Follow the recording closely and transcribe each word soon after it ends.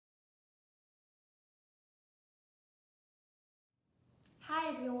Hi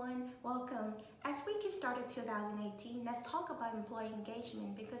everyone, welcome. As we get started 2018, let's talk about employee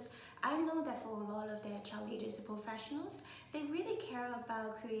engagement because I know that for a lot of the HR leaders and professionals, they really care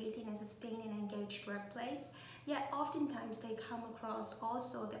about creating and sustaining an engaged workplace. Yet oftentimes they come across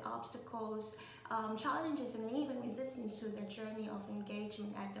also the obstacles, challenges, and even resistance to the journey of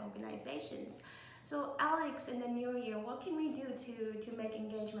engagement at the organizations. So Alex, in the new year, what can we do to make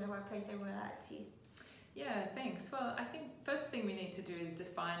engagement in the workplace a reality? Yeah, thanks. Well, I think first thing we need to do is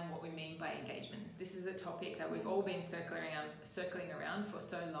define what we mean by engagement. This is a topic that we've all been circling around for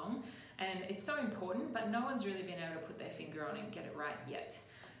so long, and it's so important, but no one's really been able to put their finger on it and get it right yet.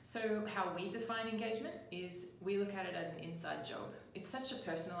 So how we define engagement is we look at it as an inside job. It's such a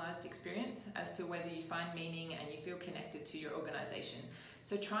personalized experience as to whether you find meaning and you feel connected to your organization.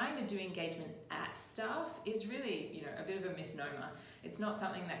 So trying to do engagement at staff is really, a bit of a misnomer. It's not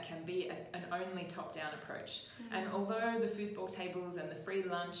something that can be an only top-down approach. And although the foosball tables and the free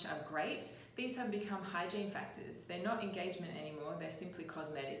lunch are great, these have become hygiene factors. They're not engagement anymore, they're simply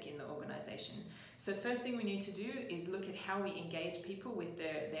cosmetic in the organization. So first thing we need to do is look at how we engage people with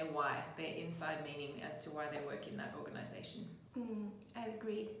their why, their inside meaning as to why they work in that organization. I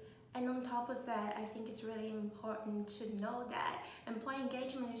agreed. And on top of that, I think it's really important to know that employee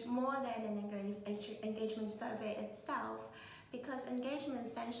engagement is more than an engagement survey itself, because engagement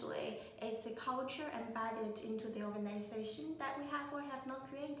essentially is a culture embedded into the organization that we have or have not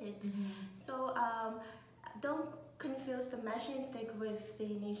created. So don't confuse the measuring stick with the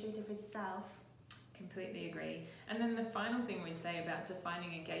initiative itself. Completely agree. And then the final thing we'd say about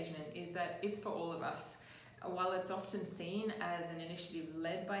defining engagement is that it's for all of us. While it's often seen as an initiative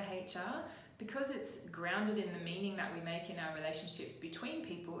led by HR, because it's grounded in the meaning that we make in our relationships between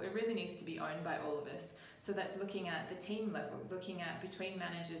people, it really needs to be owned by all of us. So that's looking at the team level, looking at between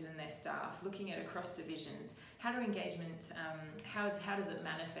managers and their staff, looking at across divisions. How do engagement, how does it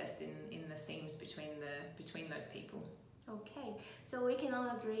manifest in the seams between those people? Okay, so we can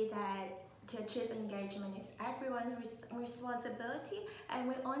all agree that to achieve engagement is everyone's responsibility, and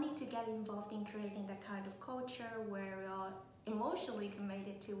we all need to get involved in creating that kind of culture where we are emotionally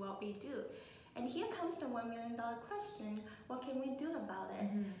committed to what we do. And here comes the $1 million question: what can we do about it?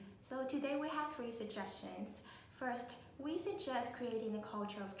 So today we have 3 suggestions. First, we suggest creating a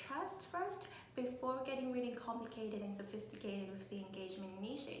culture of trust first before getting really complicated and sophisticated with the engagement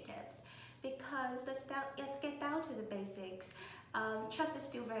initiatives. Because let's get down to the basics. Trust is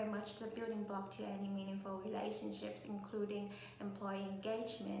still very much the building block to any meaningful relationships, including employee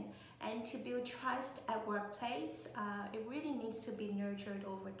engagement. And to build trust at workplace, it really needs to be nurtured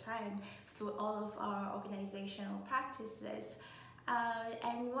over time through all of our organizational practices.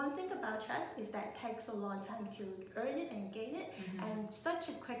 And one thing about trust is that it takes a long time to earn it and gain it, and such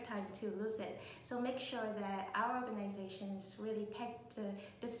a quick time to lose it. So make sure that our organizations really take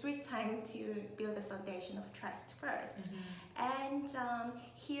the sweet time to build a foundation of trust first. And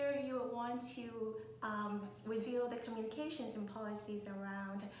here you want to review the communications and policies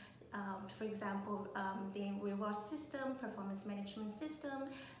around, for example, the reward system, performance management system,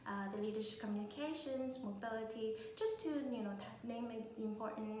 the leadership communications, mobility, just to name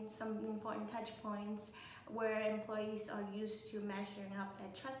some important touch points where employees are used to measuring up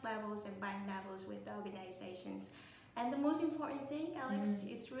their trust levels and buying levels with the organizations. And the most important thing, Alex,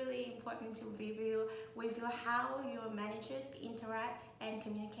 is really important to review how your managers interact and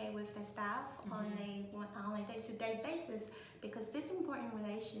communicate with the staff on a day-to-day basis, because this important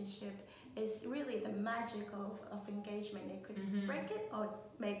relationship is really the magic of engagement. It could break it or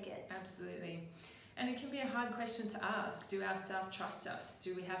make it. Absolutely. And it can be a hard question to ask. Do our staff trust us?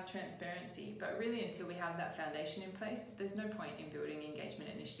 Do we have transparency? But really, until we have that foundation in place, there's no point in building engagement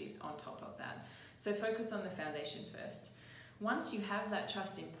initiatives on top of that. So focus on the foundation first. Once you have that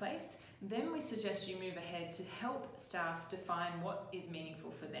trust in place, then we suggest you move ahead to help staff define what is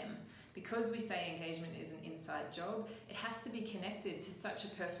meaningful for them. Because we say engagement is an inside job, it has to be connected to such a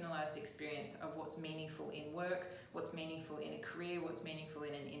personalized experience of what's meaningful in work, what's meaningful in a career, what's meaningful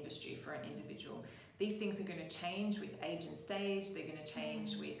in an industry for an individual. These things are going to change with age and stage, they're going to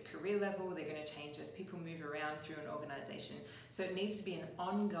change with career level, they're going to change as people move around through an organization. So it needs to be an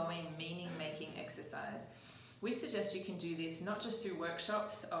ongoing meaning-making exercise. We suggest you can do this not just through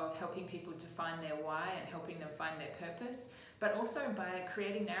workshops of helping people to find their why and helping them find their purpose, but also by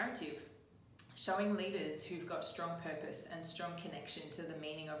creating narrative, showing leaders who've got strong purpose and strong connection to the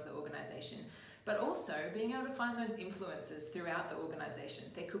meaning of the organization, but also being able to find those influences throughout the organization.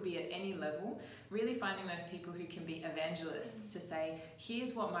 They could be at any level, really finding those people who can be evangelists to say,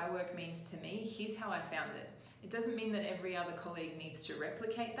 here's what my work means to me, here's how I found it. It doesn't mean that every other colleague needs to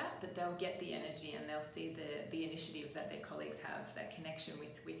replicate that, but they'll get the energy and they'll see the initiative that their colleagues have, that connection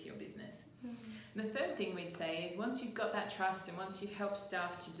with your business. The third thing we'd say is once you've got that trust and once you've helped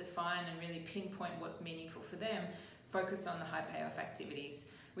staff to define and really pinpoint what's meaningful for them, focus on the high payoff activities.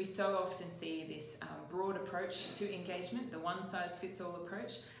 We so often see this broad approach to engagement, the one-size-fits-all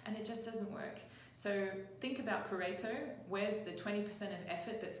approach, and it just doesn't work. So think about Pareto. Where's the 20% of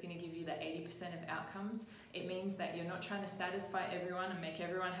effort that's going to give you the 80% of outcomes? It means that you're not trying to satisfy everyone and make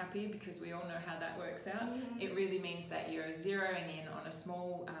everyone happy, because we all know how that works out. It really means that you're zeroing in on a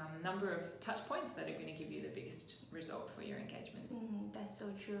small number of touch points that are going to give you the biggest result for your engagement. That's so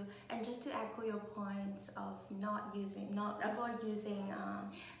true. And just to echo your point of avoid using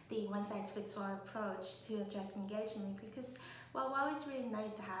the one-size-fits-all approach to address engagement, because while it's really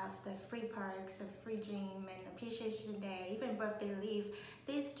nice to have the free perks, the free gym and appreciation day, even birthday leave,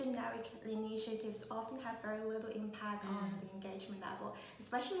 these generic initiatives often have very little impact on the engagement level,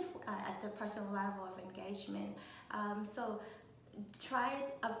 especially at the personal level of engagement. So try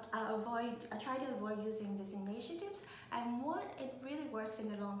to avoid using these initiatives, and what it really works in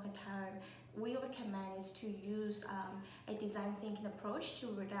the longer term, we recommend is to use a design thinking approach to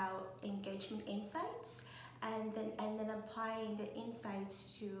root out engagement insights, and then applying the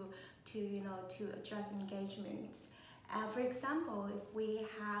insights to address engagement. For example, if we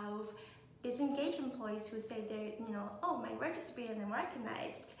have disengaged employees who say oh, my work is being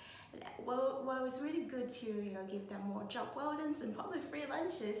recognized, well, it's really good to give them more job well-dons and probably free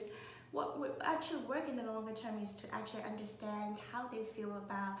lunches. What would actually work in the longer term is to actually understand how they feel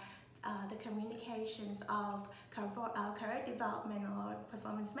about the communications of career development or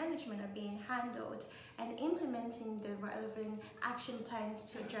performance management are being handled, and implementing the relevant action plans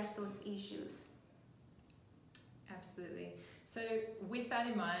to address those issues. Absolutely. So with that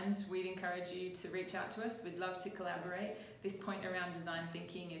in mind, we'd encourage you to reach out to us. We'd love to collaborate. This point around design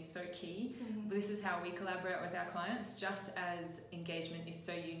thinking is so key. This is how we collaborate with our clients. Just as engagement is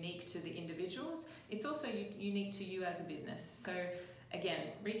so unique to the individuals, it's also unique to you as a business. So again,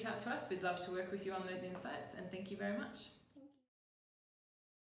 reach out to us. We'd love to work with you on those insights, and thank you very much.